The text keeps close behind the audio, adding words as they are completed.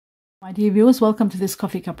My dear viewers, welcome to this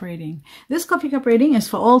coffee cup reading. This coffee cup reading is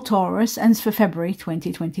for all Taurus and it's for February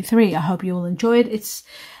 2023. I hope you will enjoy it. It's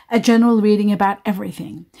a general reading about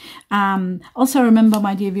everything. Also remember,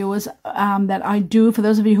 my dear viewers, that I do, for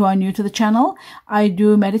those of you who are new to the channel, I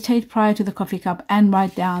do meditate prior to the coffee cup and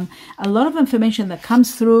write down a lot of information that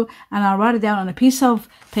comes through, and I'll write it down on a piece of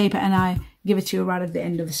paper and I give it to you right at the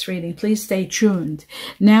end of this reading. Please stay tuned.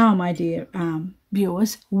 Now, my dear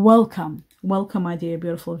viewers, welcome. Welcome, my dear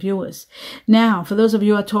beautiful viewers. Now, for those of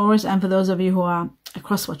you who are Taurus and for those of you who are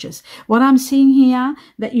cross watchers, what I'm seeing here,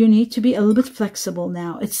 that you need to be a little bit flexible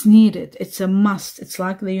now. It's needed. It's a must. It's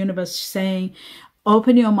like the universe saying,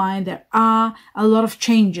 open your mind. There are a lot of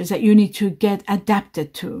changes that you need to get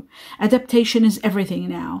adapted to. Adaptation is everything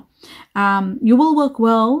now. You will work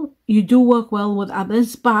well. You do work well with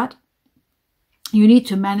others, but you need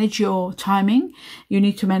to manage your timing. You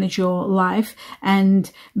need to manage your life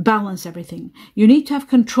and balance everything. You need to have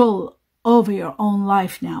control over your own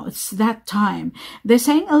life now. It's that time. They're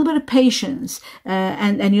saying a little bit of patience,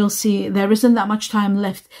 and you'll see there isn't that much time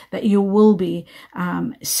left that you will be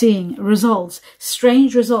seeing results.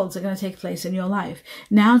 Strange results are going to take place in your life.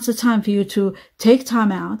 Now it's the time for you to take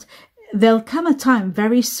time out. There'll come a time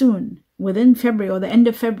very soon, within February or the end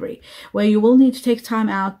of February, where you will need to take time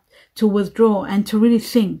out to withdraw and to really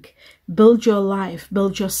think, build your life,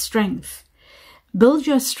 build your strength. Build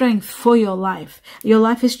your strength for your life. Your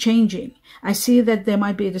life is changing. I see that there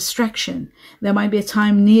might be a distraction. There might be a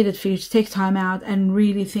time needed for you to take time out and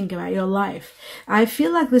really think about your life. I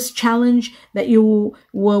feel like this challenge that you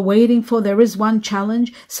were waiting for, there is one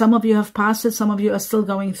challenge. Some of you have passed it. Some of you are still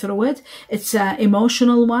going through it. It's an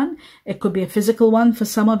emotional one. It could be a physical one for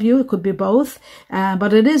some of you. It could be both.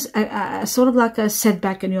 But it is a sort of like a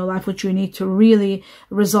setback in your life, which you need to really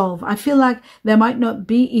resolve. I feel like there might not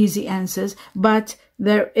be easy answers, but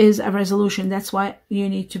there is a resolution. That's why you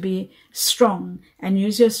need to be strong and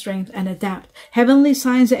use your strength and adapt. Heavenly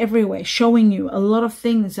signs are everywhere, showing you a lot of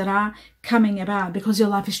things that are coming about because your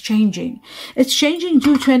life is changing. It's changing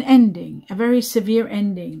due to an ending, a very severe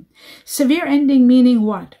ending. Severe ending meaning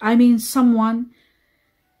what? I mean, someone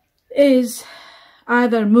is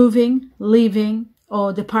either moving, leaving,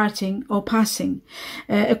 or departing, or passing.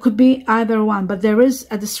 It could be either one, but there is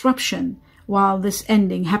a disruption while this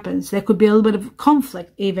ending happens. There could be a little bit of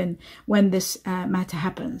conflict even when this matter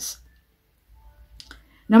happens.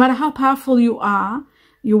 No matter how powerful you are,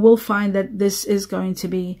 you will find that this is going to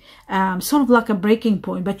be sort of like a breaking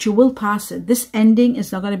point, but you will pass it. This ending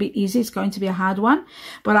is not going to be easy. It's going to be a hard one,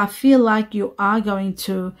 but I feel like you are going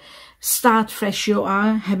to start fresh. You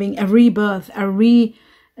are having a rebirth,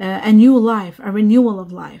 a new life, a renewal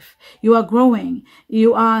of life. You are growing.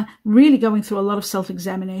 You are really going through a lot of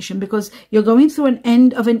self-examination because you're going through an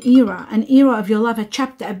end of an era of your life, a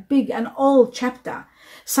chapter, a big, an old chapter,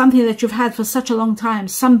 something that you've had for such a long time.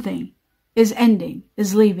 Something is ending,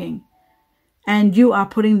 is leaving, and you are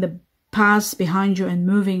putting the past behind you and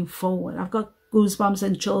moving forward. I've got goosebumps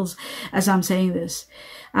and chills as I'm saying this.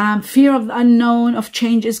 Fear of the unknown, of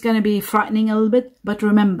change is going to be frightening a little bit, but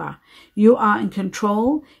remember, you are in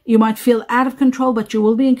control. You might feel out of control, but you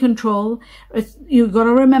will be in control. You've got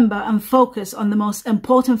to remember and focus on the most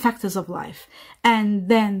important factors of life, and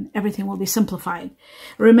then everything will be simplified.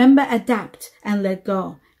 Remember, adapt and let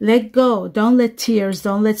go. Let go. Don't let tears,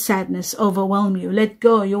 don't let sadness overwhelm you. Let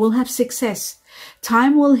go. You will have success.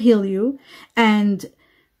 Time will heal you, and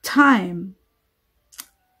time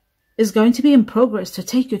is going to be in progress to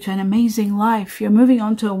take you to an amazing life. You're moving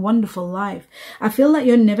on to a wonderful life. I feel like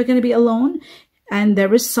you're never going to be alone, and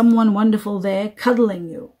there is someone wonderful there cuddling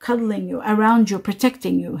you, around you,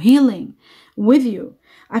 protecting you, healing with you.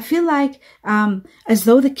 I feel like as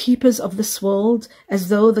though the keepers of this world, as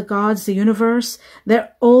though the gods, the universe,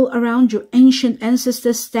 they're all around you. Ancient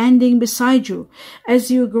ancestors standing beside you. As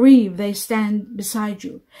you grieve, they stand beside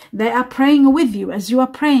you. They are praying with you. As you are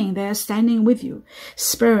praying, they are standing with you.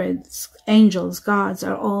 Spirits, angels, gods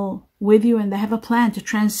are all with you, and they have a plan to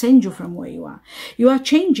transcend you from where you are. You are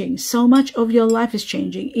changing. So much of your life is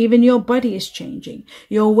changing. Even your body is changing.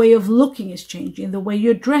 Your way of looking is changing. The way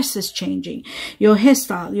you dress is changing. Your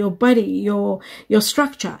hairstyle, your body, your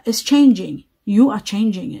structure is changing. You are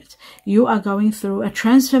changing it. You are going through a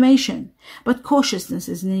transformation, but cautiousness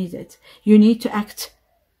is needed. You need to act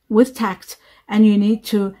with tact, and you need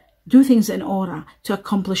to do things in order to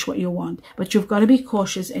accomplish what you want, but you've got to be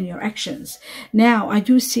cautious in your actions. Now, I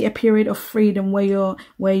do see a period of freedom where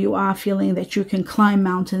you are feeling that you can climb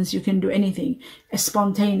mountains, you can do anything. It's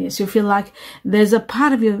spontaneous. You feel like there's a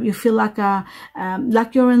part of you feel like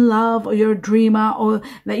you're in love, or you're a dreamer, or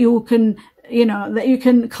that you can you know, that you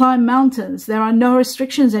can climb mountains. There are no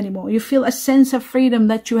restrictions anymore. You feel a sense of freedom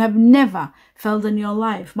that you have never felt in your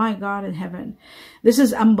life. My God in heaven. This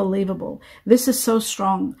is unbelievable. This is so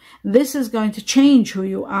strong. This is going to change who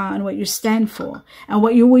you are and what you stand for. And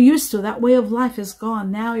what you were used to, that way of life is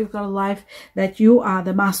gone. Now you've got a life that you are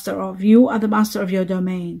the master of. You are the master of your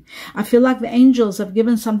domain. I feel like the angels have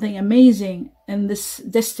given something amazing in this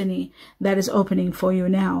destiny that is opening for you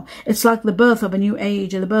now. It's like the birth of a new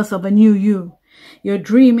age, the birth of a new you. You're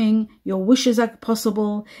dreaming, your wishes are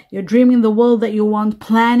possible, you're dreaming the world that you want,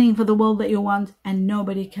 planning for the world that you want, and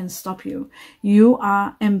nobody can stop you. You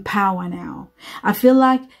are in power now. I feel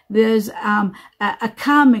like there's a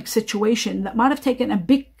karmic situation that might have taken a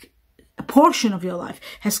big portion of your life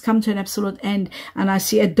has come to an absolute end, and I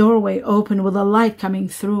see a doorway open with a light coming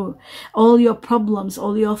through. All your problems,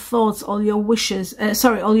 all your thoughts, all your wishes,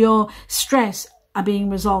 all your stress are being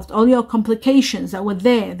resolved. All your complications that were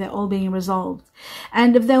there, they're all being resolved.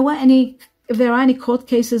 And if there are any court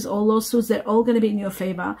cases or lawsuits, they're all going to be in your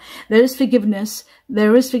favor. There is forgiveness.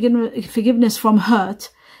 There is forgiveness from hurt.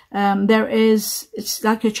 It's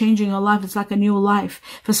like you're changing your life. It's like a new life.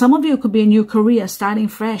 For some of you, it could be a new career, starting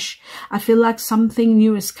fresh. I feel like something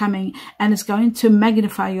new is coming, and it's going to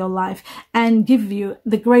magnify your life and give you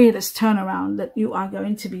the greatest turnaround that you are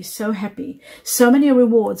going to be so happy. So many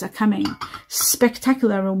rewards are coming,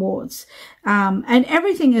 spectacular rewards. And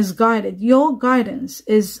everything is guided. Your guidance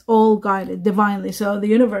is all guided divinely. So the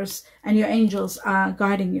universe and your angels are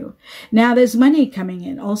guiding you. Now there's money coming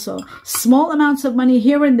in also. Small amounts of money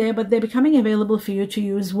here and there, but they're becoming available for you to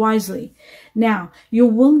use wisely. Now, you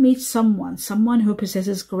will meet someone who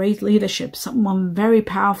possesses great leadership, someone very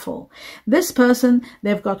powerful. This person,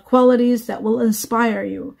 they've got qualities that will inspire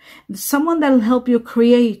you. Someone that will help you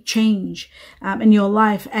create change in your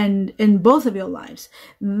life and in both of your lives.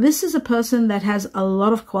 This is a person that has a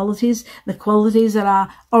lot of qualities, the qualities that are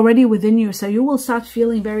already within you. So you will start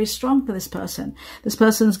feeling very strong for this person. This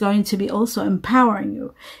person is going to be also empowering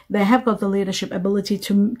you. They have got the leadership ability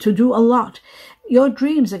to do a lot. Your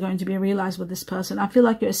dreams are going to be realized with this person. I feel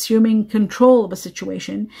like you're assuming control of a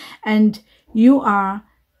situation, and you are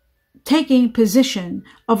taking position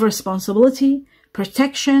of responsibility,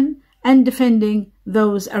 protection, and defending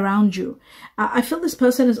those around you. I feel this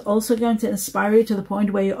person is also going to inspire you to the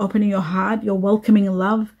point where you're opening your heart, you're welcoming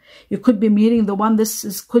love. You could be meeting the one.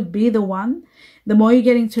 Could be the one. The more you're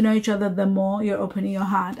getting to know each other, the more you're opening your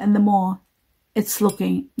heart, and the more it's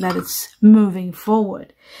looking that it's moving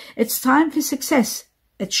forward. It's time for success,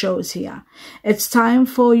 it shows here. It's time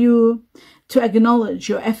for you to acknowledge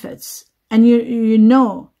your efforts, and you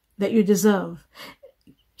know that you deserve.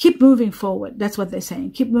 Keep moving forward. That's what they're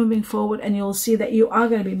saying. Keep moving forward, and you'll see that you are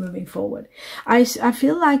going to be moving forward. I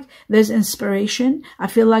feel like there's inspiration. I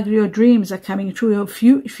feel like your dreams are coming true. Your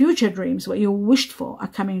future dreams, what you wished for, are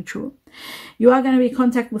coming true. You are going to be in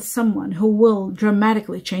contact with someone who will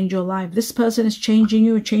dramatically change your life. This person is changing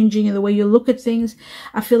you, changing in the way you look at things.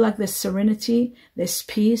 I feel like there's serenity, there's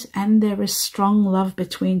peace, and there is strong love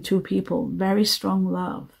between two people. Very strong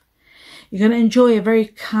love. You're going to enjoy a very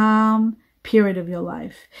calm period of your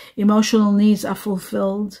life. Emotional needs are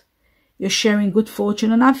fulfilled. You're sharing good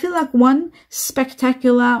fortune. And I feel like one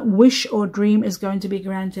spectacular wish or dream is going to be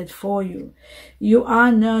granted for you. You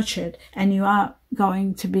are nurtured, and you are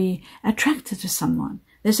going to be attracted to someone.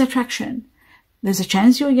 There's attraction. There's a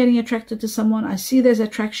chance you're getting attracted to someone. I see there's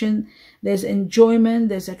attraction. There's enjoyment.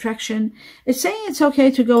 There's attraction. It's saying it's okay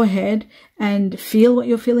to go ahead and feel what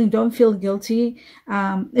you're feeling. Don't feel guilty.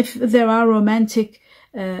 If there are romantic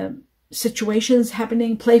situations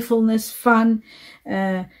happening, playfulness, fun,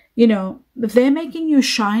 you know, if they're making you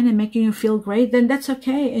shine and making you feel great, then that's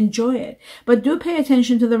okay. Enjoy it. But do pay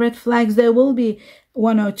attention to the red flags. There will be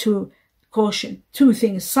one or two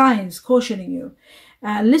signs cautioning you.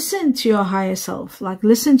 Listen to your higher self, like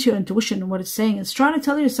listen to your intuition and what it's saying. It's trying to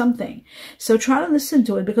tell you something. So try to listen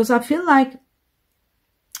to it, because I feel like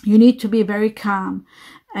you need to be very calm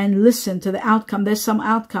and listen to the outcome. There's some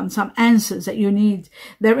outcome, some answers that you need.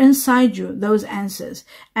 They're inside you, those answers.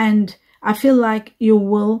 And I feel like you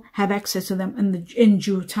will have access to them in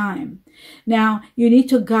due time. Now, you need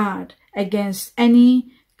to guard against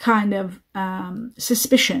any kind of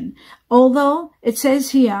suspicion. Although it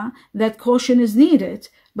says here that caution is needed,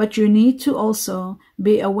 but you need to also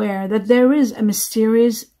be aware that there is a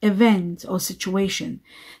mysterious event or situation.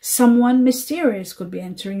 Someone mysterious could be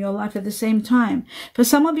entering your life at the same time. For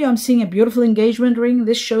some of you, I'm seeing a beautiful engagement ring.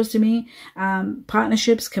 This shows to me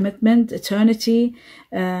partnerships, commitment, eternity.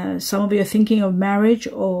 Some of you are thinking of marriage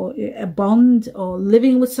or a bond or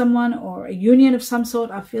living with someone or a union of some sort.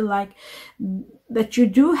 I feel like that you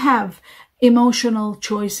do have emotional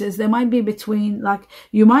choices. They might be between, like,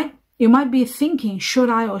 you might be thinking, should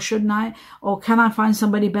I or shouldn't I, or can I find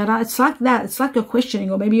somebody better? It's like that. It's like you're questioning,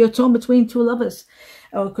 or maybe you're torn between two lovers,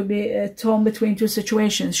 or it could be torn between two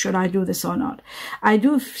situations. Should I do this or not? I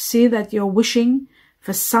do see that you're wishing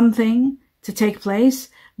for something to take place,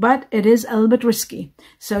 but it is a little bit risky.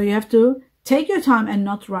 So you have to take your time and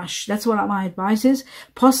not rush. That's what my advice is.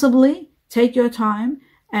 Possibly take your time,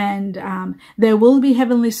 and there will be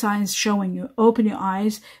heavenly signs showing you. Open your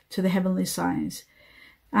eyes to the heavenly signs.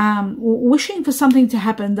 Wishing for something to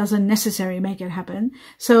happen doesn't necessarily make it happen.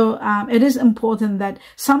 So it is important that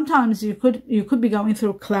sometimes you could be going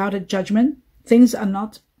through clouded judgment. Things are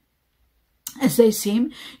not as they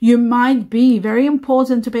seem. You might be, very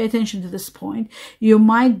important to pay attention to this point, you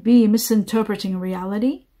might be misinterpreting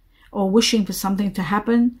reality, or wishing for something to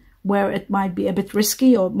happen where it might be a bit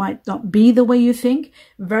risky, or it might not be the way you think.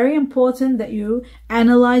 Very important that you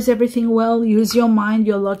analyze everything well, use your mind,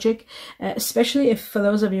 your logic, especially if, for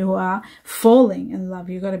those of you who are falling in love,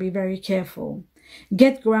 you've got to be very careful.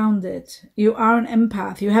 Get grounded. You are an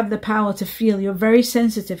empath. You have the power to feel. You're very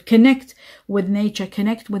sensitive. Connect with nature.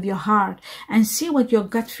 Connect with your heart and see what your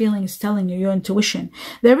gut feeling is telling you, your intuition.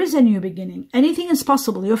 There is a new beginning. Anything is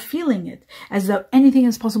possible. You're feeling it as though anything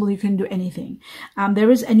is possible. You can do anything.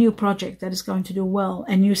 There is a new project that is going to do well,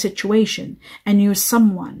 a new situation, a new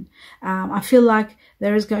someone. I feel like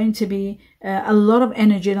there is going to be a lot of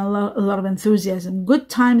energy and a lot of enthusiasm. Good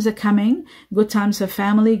times are coming. Good times for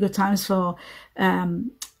family. Good times for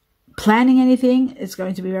planning anything. It's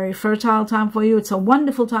going to be a very fertile time for you. It's a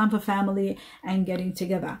wonderful time for family and getting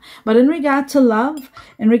together. But in regard to love,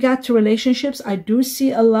 in regard to relationships, I do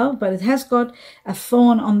see a love, but it has got a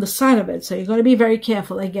thorn on the side of it. So you've got to be very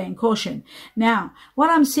careful. Again, caution. Now, what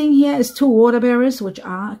I'm seeing here is two water bearers, which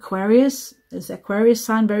are Aquarius. There's Aquarius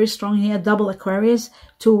sign very strong here, double Aquarius,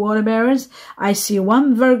 two water bearers. I see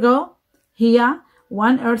one Virgo here,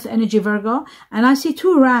 one earth energy Virgo, and I see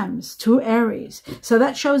two Rams, two Aries. So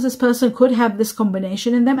that shows this person could have this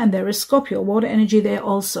combination in them, and there is Scorpio, water energy there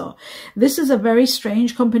also. This is a very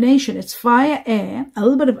strange combination. It's fire, air, a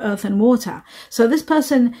little bit of earth and water. So this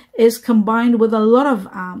person is combined with a lot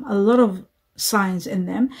of signs in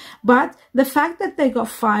them, but the fact that they got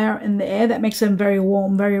fire in the air, that makes them very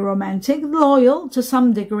warm, very romantic, loyal to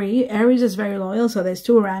some degree. Aries is very loyal, so there's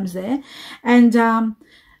two Rams there, and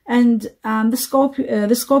the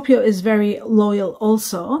Scorpio is very loyal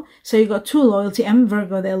also. So you got two loyalty, and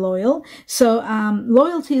Virgo, they're loyal. So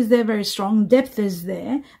loyalty is there very strong. Depth is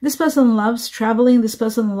there. This person loves traveling. This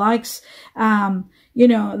person likes you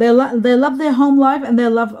know, they love their home life, and they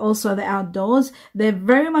love also the outdoors. They're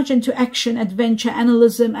very much into action, adventure,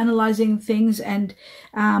 analyzing things. And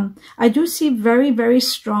I do see very, very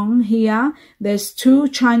strong here. There's two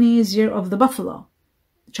Chinese year of the buffalo,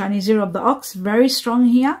 Chinese year of the ox, very strong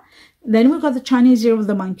here. Then we've got the Chinese year of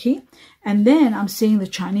the monkey. And then I'm seeing the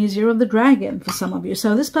Chinese year of the dragon for some of you.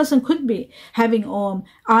 So this person could be having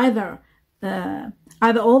either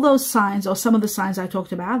all those signs, or some of the signs I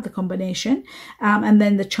talked about, the combination. And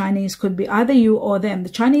then the Chinese could be either you or them. The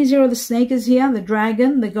Chinese year of the snake is here, the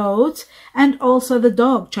dragon, the goat, and also the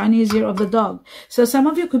dog, Chinese year of the dog. So some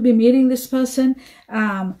of you could be meeting this person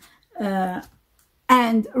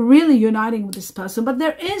and really uniting with this person. But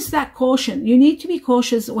there is that caution. You need to be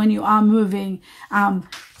cautious when you are moving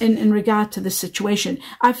in regard to this situation.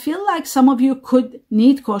 I feel like some of you could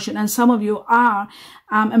need caution, and some of you are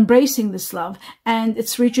embracing this love, and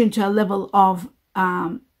it's reaching to a level of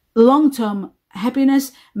long-term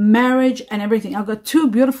happiness, marriage, and everything. I've got two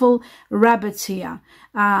beautiful rabbits here.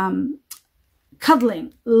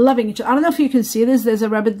 Cuddling, loving each other. I don't know if you can see this. There's a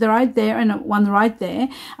rabbit right there and one right there.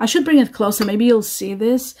 I should bring it closer. Maybe you'll see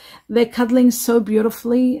this. They're cuddling so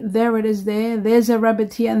beautifully. There it is there. There's a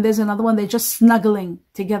rabbit here, and there's another one. They're just snuggling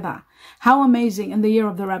together. How amazing in the year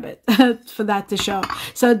of the rabbit for that to show.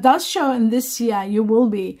 So it does show in this year you will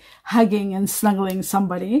be hugging and snuggling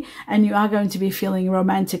somebody, and you are going to be feeling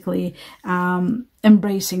romantically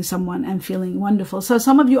embracing someone and feeling wonderful. So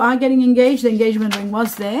some of you are getting engaged. The engagement ring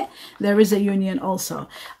was there. There is a union also.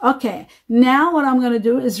 Okay, now what I'm going to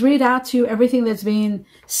do is read out to you everything that's been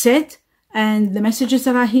said and the messages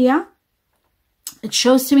that are here. It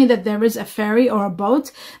shows to me that there is a ferry or a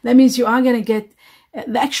boat. That means you are going to get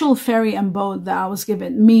the actual ferry and boat that I was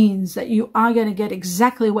given means that you are going to get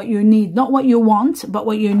exactly what you need, not what you want, but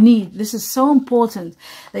what you need. This is so important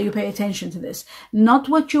that you pay attention to this. Not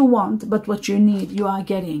what you want, but what you need, you are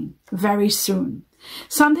getting very soon.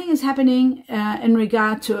 Something is happening in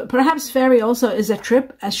regard to, perhaps fairy also is a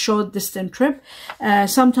trip, a short distant trip.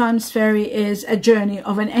 Sometimes fairy is a journey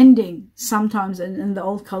of an ending. Sometimes in the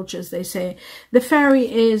old cultures they say the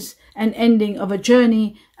fairy is an ending of a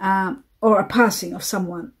journey or a passing of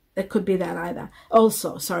someone. It could be that either.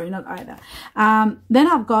 Also, sorry, not either. Then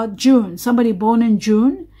I've got June. Somebody born in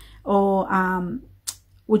June, or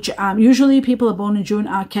which usually people are born in June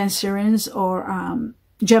are Cancerians or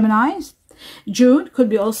Geminis. June could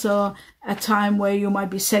be also a time where you might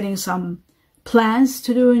be setting some plans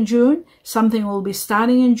to do in June. Something will be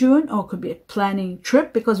starting in June, or could be a planning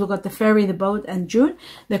trip, because we've got the ferry, the boat, and June.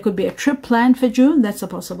 There could be a trip planned for June. That's a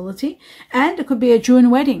possibility. And it could be a June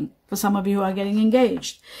wedding for some of you who are getting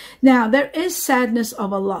engaged. Now, there is sadness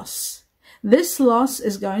of a loss. This loss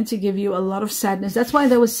is going to give you a lot of sadness. That's why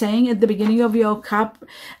they were saying at the beginning of your cup,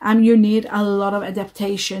 you need a lot of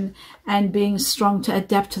adaptation and being strong to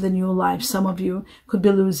adapt to the new life. Some of you could be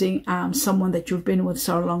losing someone that you've been with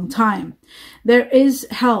so a long time. There is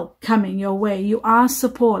help coming your way. You are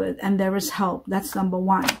supported and there is help. That's number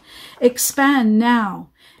one. Expand now.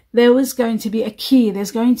 There is going to be a key.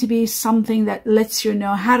 There's going to be something that lets you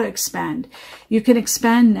know how to expand. You can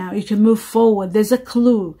expand now. You can move forward. There's a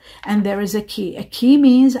clue and there is a key. A key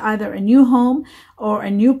means either a new home or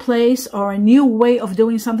a new place or a new way of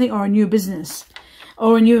doing something or a new business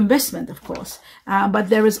or a new investment, of course. But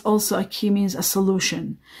there is also a key means a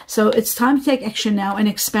solution. So it's time to take action now and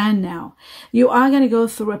expand now. You are going to go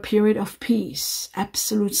through a period of peace,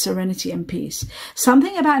 absolute serenity and peace.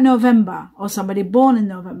 Something about November or somebody born in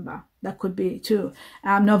November. That could be too.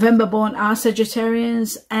 November born are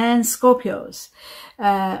Sagittarians and Scorpios.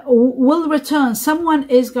 Will return. Someone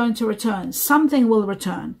is going to return. Something will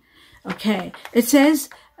return. Okay. It says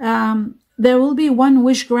there will be one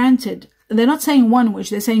wish granted. They're not saying one wish.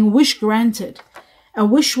 They're saying wish granted. A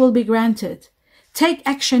wish will be granted. Take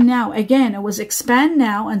action now. Again, it was expand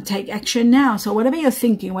now and take action now. So whatever you're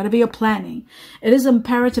thinking, whatever you're planning, it is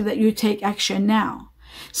imperative that you take action now.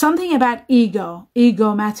 Something about ego.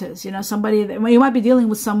 Ego matters. You know, somebody that, well, you might be dealing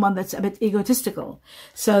with someone that's a bit egotistical.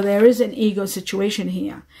 So there is an ego situation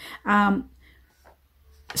here.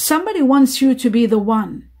 Somebody wants you to be the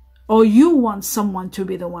one. Or you want someone to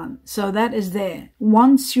be the one. So that is there.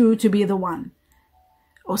 Wants you to be the one.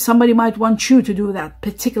 Or somebody might want you to do that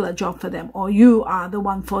particular job for them. Or you are the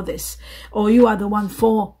one for this. Or you are the one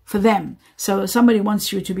for them. So somebody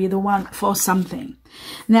wants you to be the one for something.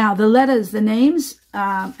 Now the letters, the names,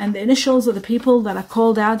 and the initials of the people that are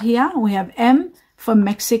called out here. We have M from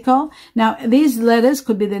Mexico. Now, these letters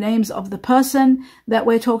could be the names of the person that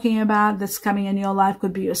we're talking about that's coming in your life.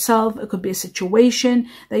 Could be yourself. It could be a situation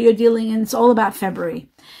that you're dealing in. It's all about February.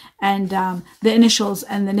 And the initials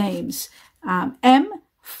and the names. M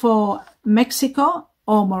for Mexico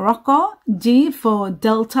or Morocco. D for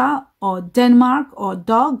Delta or Denmark or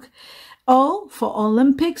dog. O for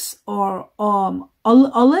Olympics or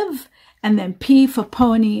olive. And then P for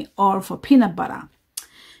pony or for peanut butter.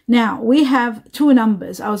 Now, we have two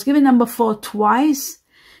numbers. I was given number 4 twice.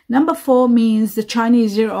 Number 4 means the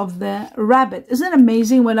Chinese year of the rabbit. Isn't it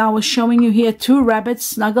amazing when I was showing you here 2 rabbits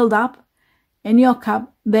snuggled up in your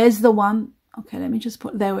cup? There's the one. Okay, let me just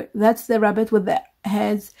put there. That's the rabbit with the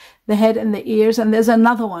head and the ears. And there's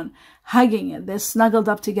another one hugging it. They're snuggled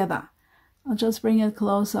up together. I'll just bring it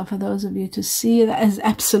closer for those of you to see. That is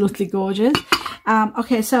absolutely gorgeous.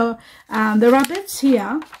 Okay, so the rabbits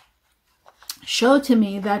here show to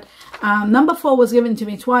me that number 4 was given to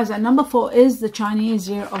me twice, and number 4 is the Chinese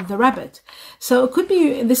year of the rabbit. So it could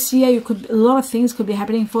be this year, a lot of things could be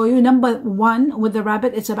happening for you. Number 1 with the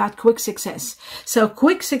rabbit, it's about quick success. So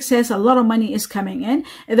quick success, a lot of money is coming in.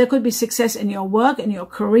 There could be success in your work, in your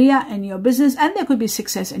career, in your business, and there could be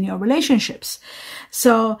success in your relationships.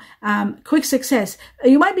 So quick success.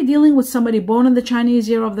 You might be dealing with somebody born in the Chinese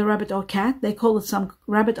year of the rabbit or cat. They call it some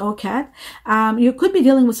rabbit or cat. You could be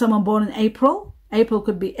dealing with someone born in April. April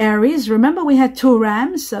could be Aries. Remember, we had 2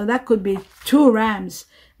 rams, so that could be 2 rams.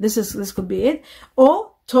 This could be it.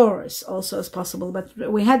 Or Taurus also is possible,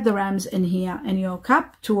 but we had the rams in here in your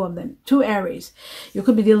cup, 2 of them, 2 Aries. You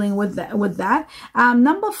could be dealing with that.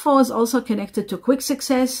 Number 4 is also connected to quick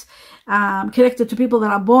success, connected to people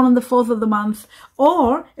that are born on the 4th of the month,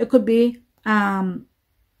 or it could be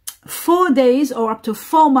 4 days or up to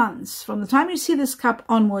 4 months. From the time you see this cup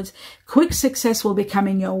onwards, quick success will be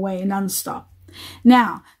coming your way non-stop.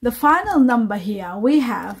 Now, the final number here, we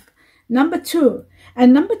have number 2.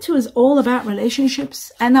 And number 2 is all about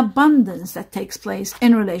relationships and abundance that takes place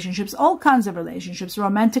in relationships, all kinds of relationships,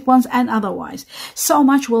 romantic ones and otherwise. So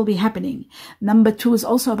much will be happening. Number 2 is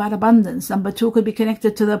also about abundance. Number 2 could be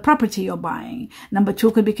connected to the property you're buying. Number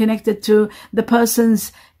 2 could be connected to the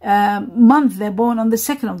person's month. They're born on the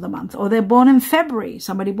 2nd of the month, or they're born in February.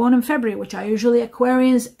 Somebody born in February, which are usually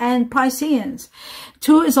Aquarians and Pisceans.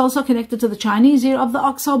 2 is also connected to the Chinese year of the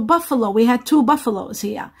ox or buffalo. We had 2 buffaloes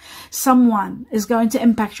here. Someone is going to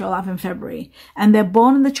impact your life in February, and they're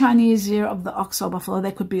born in the Chinese year of the ox or buffalo.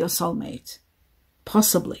 They could be your soulmate.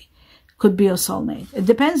 Possibly. Could be your soulmate. It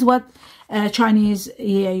depends what Chinese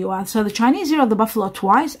year you are. So the Chinese year of the buffalo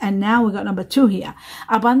twice, and now we got number 2 here.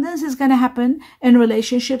 Abundance is going to happen in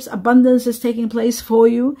relationships. Abundance is taking place for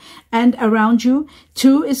you and around you.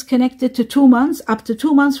 2 is connected to 2 months. Up to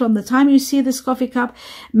 2 months from the time you see this coffee cup,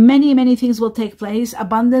 many things will take place.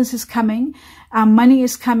 Abundance is coming. Money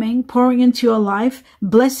is coming, pouring into your life.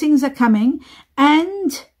 Blessings are coming.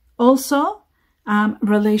 And also,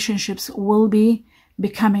 relationships will be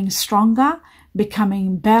becoming stronger,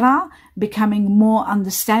 becoming better, becoming more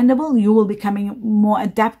understandable. You will becoming more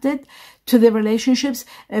adapted to the relationships,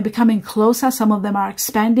 becoming closer. Some of them are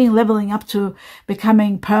expanding, leveling up to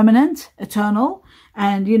becoming permanent, eternal.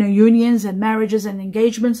 And, you know, unions and marriages and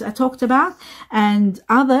engagements are talked about. And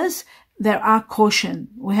others, there are caution.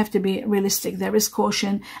 We have to be realistic. There is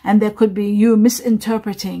caution, and there could be you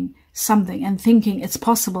misinterpreting something and thinking it's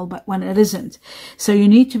possible, but when it isn't. So you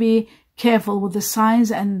need to be careful with the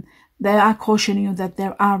signs, and they are cautioning you that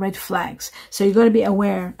there are red flags. So you got to be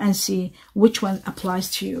aware and see which one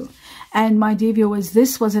applies to you. And my dear viewers,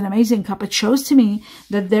 this was an amazing cup. It shows to me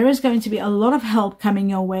that there is going to be a lot of help coming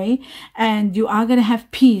your way, and you are going to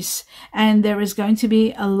have peace, and there is going to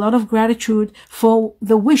be a lot of gratitude for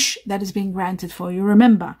the wish that is being granted for you.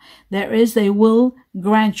 Remember, they will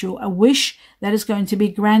grant you a wish that is going to be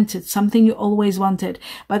granted, something you always wanted.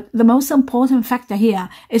 But the most important factor here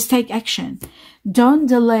is take action. Don't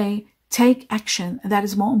delay. Take action. That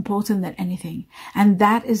is more important than anything. And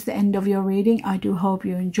that is the end of your reading. I do hope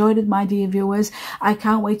you enjoyed it, my dear viewers. I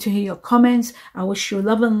can't wait to hear your comments. I wish you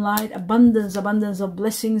love and light, abundance of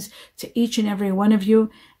blessings to each and every one of you.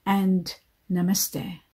 And namaste.